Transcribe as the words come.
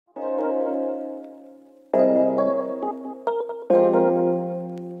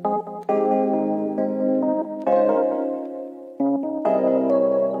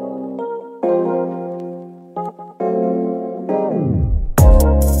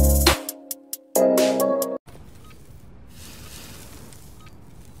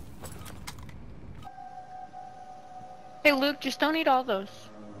Hey Luke, just don't eat all those.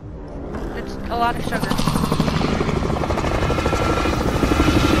 It's a lot of sugar.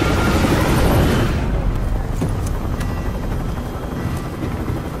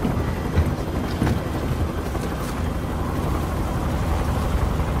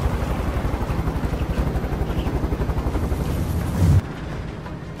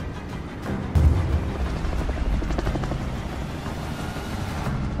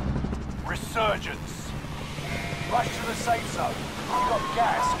 Resurgence. Rush to the safe zone. You've got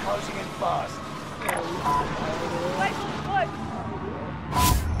gas closing in fast.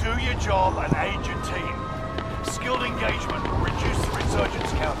 Do your job and aid your team. Skilled engagement will reduce the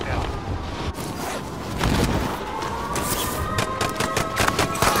resurgence countdown.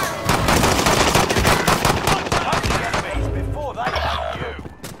 Hunt the enemies before they hunt you.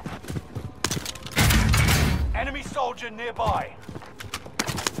 Enemy soldier nearby.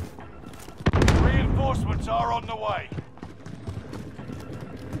 Reinforcements are on the way.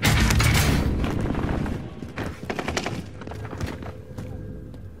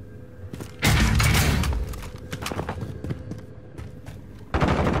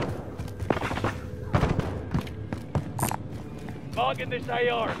 Marking this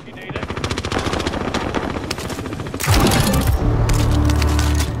AR if you need it.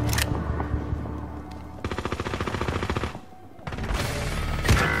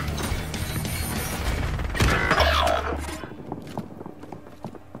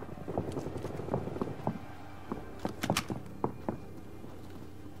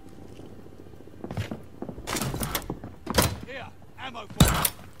 Ammo for you.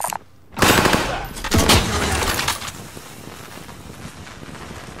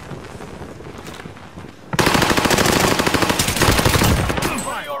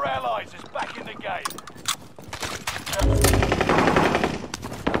 One of your allies is back in the game.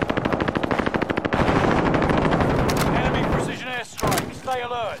 Enemy precision airstrike. Stay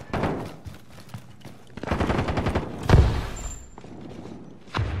alert.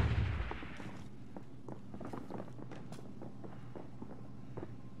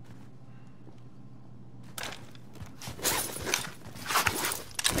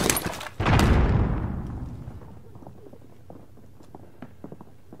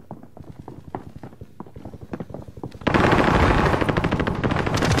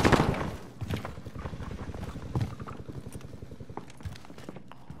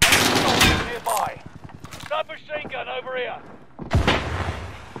 Submachine gun over here.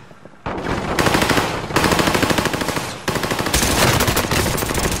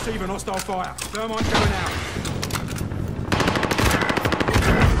 Receiving hostile fire. Thermite going out.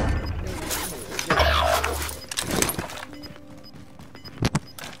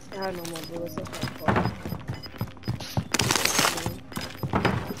 Ah, no, mon Dieu, c'est pas fort.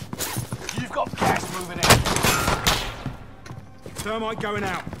 You've got gas moving in. Thermite going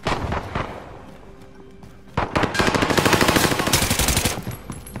out.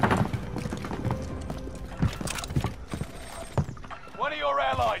 One of your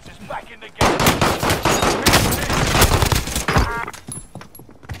allies is back in the game.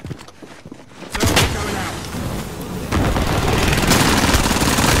 Thermite going out.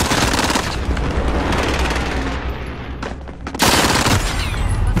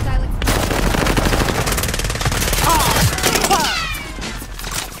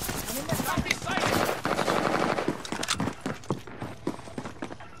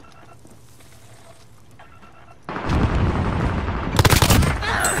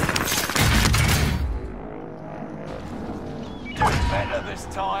 Better this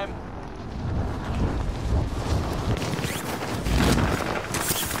time.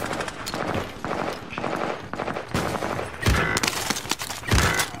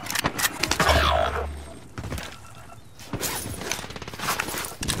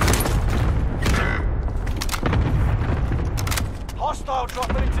 Hostile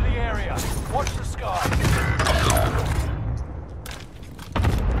dropping into the area. Watch the sky.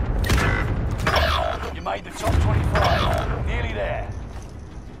 You made the top 25. Nearly there.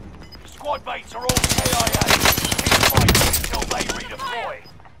 Squad mates are all KIA. Keep fighting until they redeploy.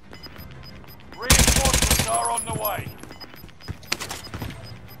 Reinforcements are on the way.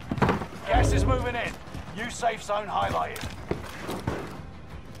 Gas is moving in. New safe zone highlighted.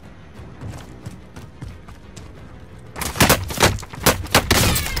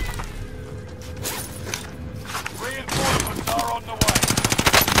 Reinforcements are on the way.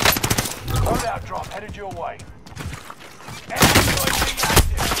 Loadout drop headed your way. Enemy UAV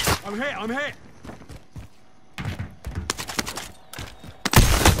active. I'm hit, I'm hit.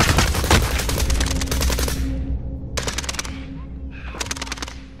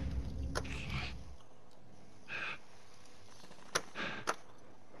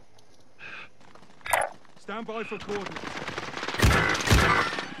 by for coordinates.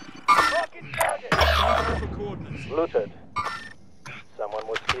 Fucking target! Stand by for coordinates. Looted. Someone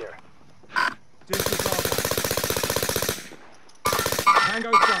was here. Disregard that.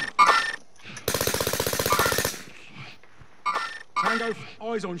 Tango front. Tango,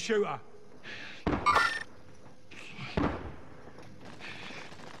 eyes on shooter.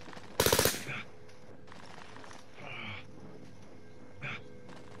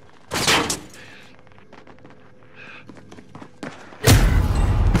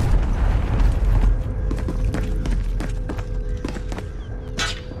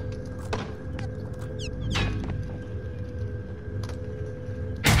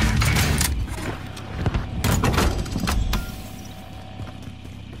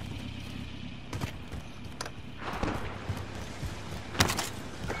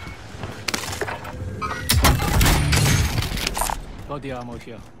 Body armor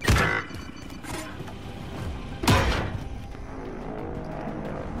here.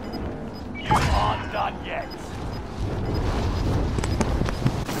 You aren't done yet.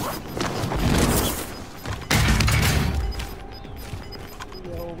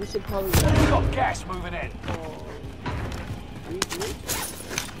 Yo, we should probably We've got gas moving in.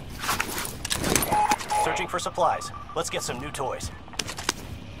 Searching for supplies. Let's get some new toys.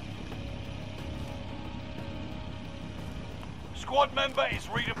 Squad member is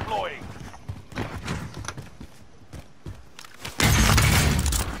redeploying.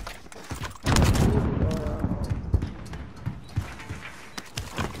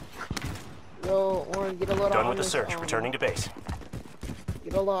 Yo, Warren, get a load Done on with the this, search. Returning to base.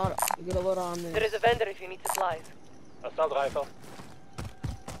 Get a load on this. There is a vendor if you need supplies. Assault rifle.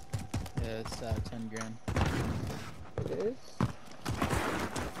 Yeah, it's 10 grand. It is?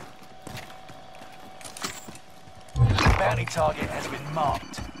 Bounty target has been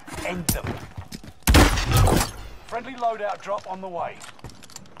marked. End them. Friendly loadout drop on the way.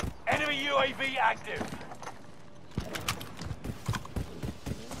 Enemy UAV active.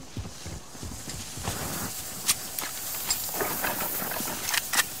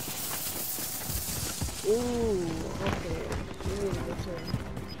 Ooh, okay. We need to get to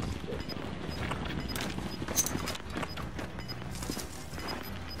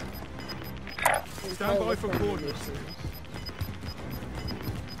Stand by for coordinates.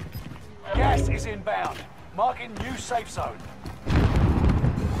 Gas is inbound. Marking new safe zone. Taking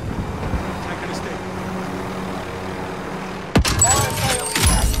a stick. Fire sale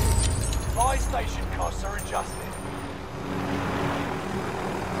is active. Buy station costs are adjusted.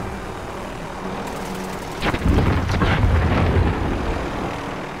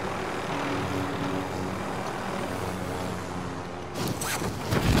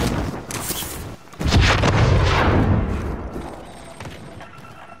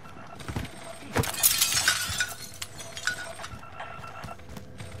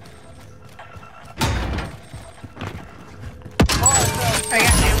 I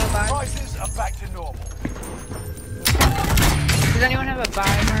got an ammo box. Prices are back to normal. Does anyone have a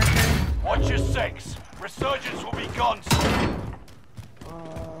buy marker? Watch your six. Resurgence will be gone soon.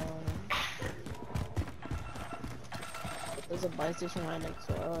 There's a buy station right next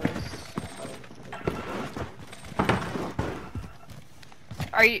to us.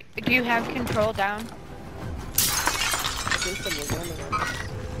 Do you have control down? I think someone's running on us.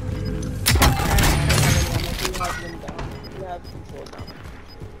 We have them down. We have control down.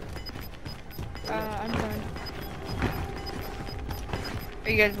 I'm done. Are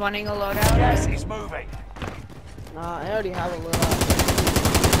you guys wanting a loadout? Gas is moving. Nah, I already have a loadout.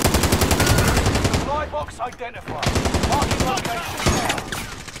 Supply box identified. Marking location now.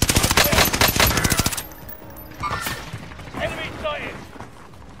 Enemy sighted.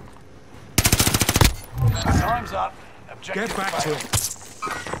 Time's up. Objective Get back to failed. it.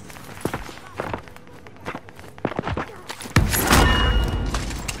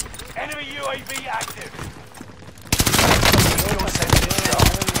 Enemy UAV active.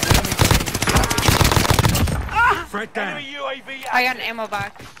 Threat down. Enemy UAV active. I got an ammo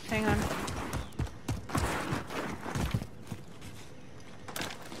box. Hang on.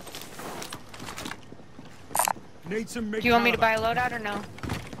 Need some mid. Do you want me to buy a loadout or no?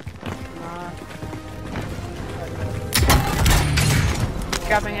 Nah.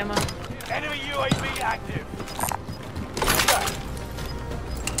 Dropping ammo. Enemy UAV active.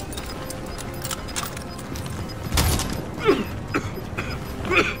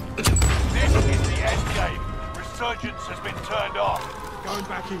 This is the end game. Resurgence has been turned off. Going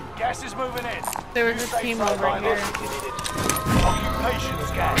back in. Gas is moving in. There was New a safe team zone over by here. Occupation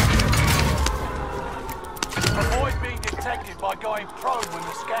scan. Avoid being detected by going prone when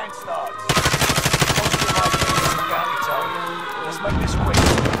the scan starts. Positive Bounty target. Let's make this quick.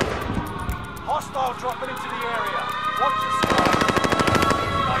 Hostile dropping into the area. Watch the sky.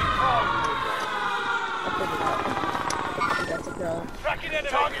 Stay prone. That's a pro. Tracking enemy.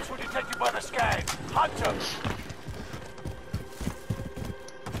 Targets were detected by the scan. Hunt them.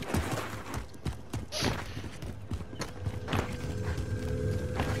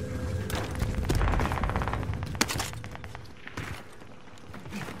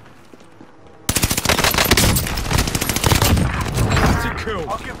 Kill.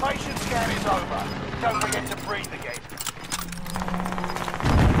 Occupation scan is over. Don't forget to breathe again.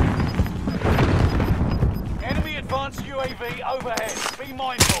 Enemy advanced UAV overhead. Be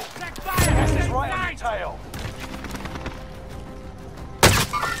mindful. Gas is right on your tail.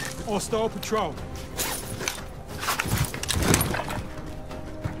 Hostile patrol.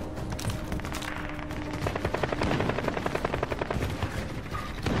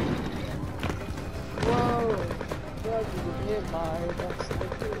 Whoa. That's so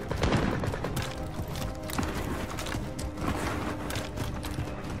cool.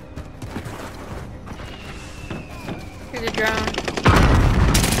 Here's a drone.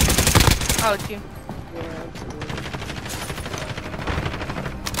 Oh, it's you. Yeah, it's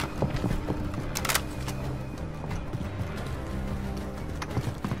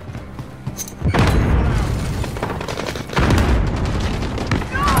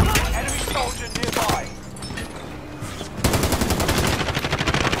Enemy soldier nearby.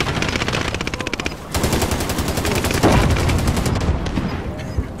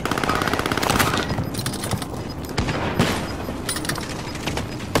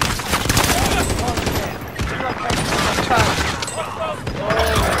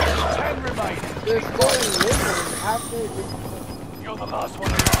 They're still living after this. You're the last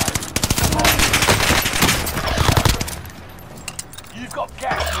one alive. You've got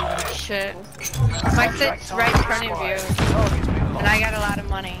gas moving in. Shit. My sit's right in front of you, and I got a lot of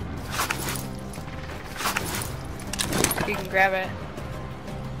money. You can grab it.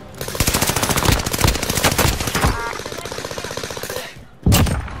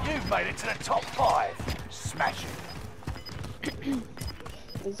 You've made it to the top 5. Smash it.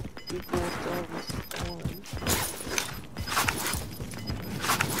 These people are still on the storm.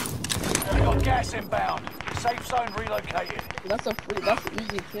 We got gas inbound. Safe zone relocated. That's an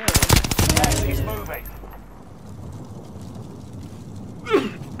easy kill. Gas is moving.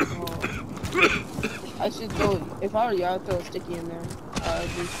 I should go. If I were you, I'd throw a sticky in there. I'd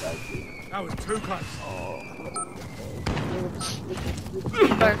restart you. That was too close.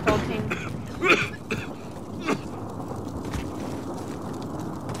 Our whole team.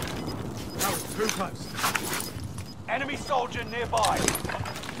 That was too close. Enemy soldier nearby.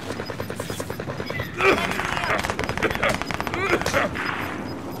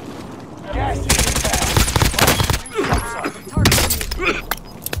 Gas is inbound.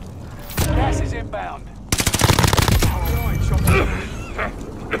 Gas is inbound. Right, shot.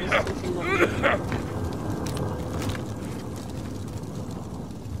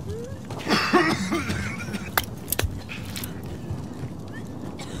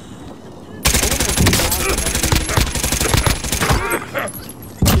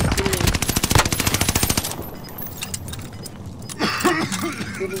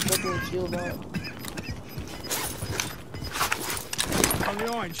 Shield up. On the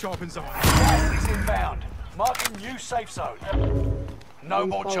iron sharpens iron. Gas is inbound. Marking new safe zone. No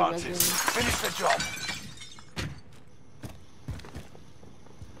more chances. Finish the job.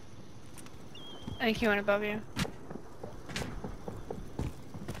 I think he went above you.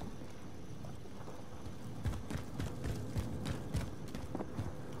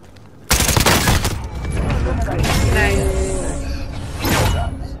 Nice.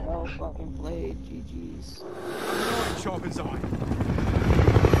 Well fucking played, GG's. Iron sharpens iron.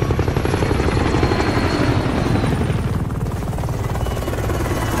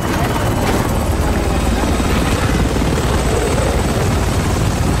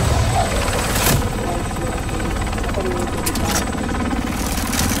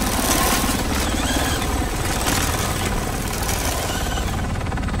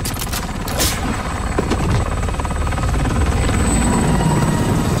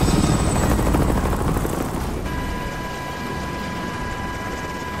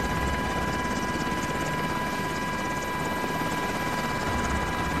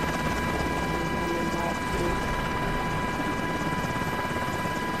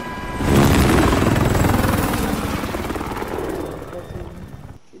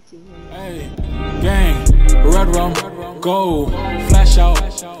 Hey, gang, REDRUM, go, flash out,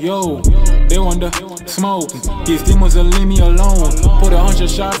 yo, they want the smoke. These demons will leave me alone. Put 100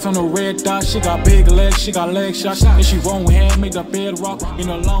 shots on the red dot. She got big legs, she got leg shots. And she won't hand make the bed rock. In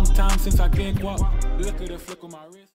a long time since I can't walk. Look at the flick of my wrist.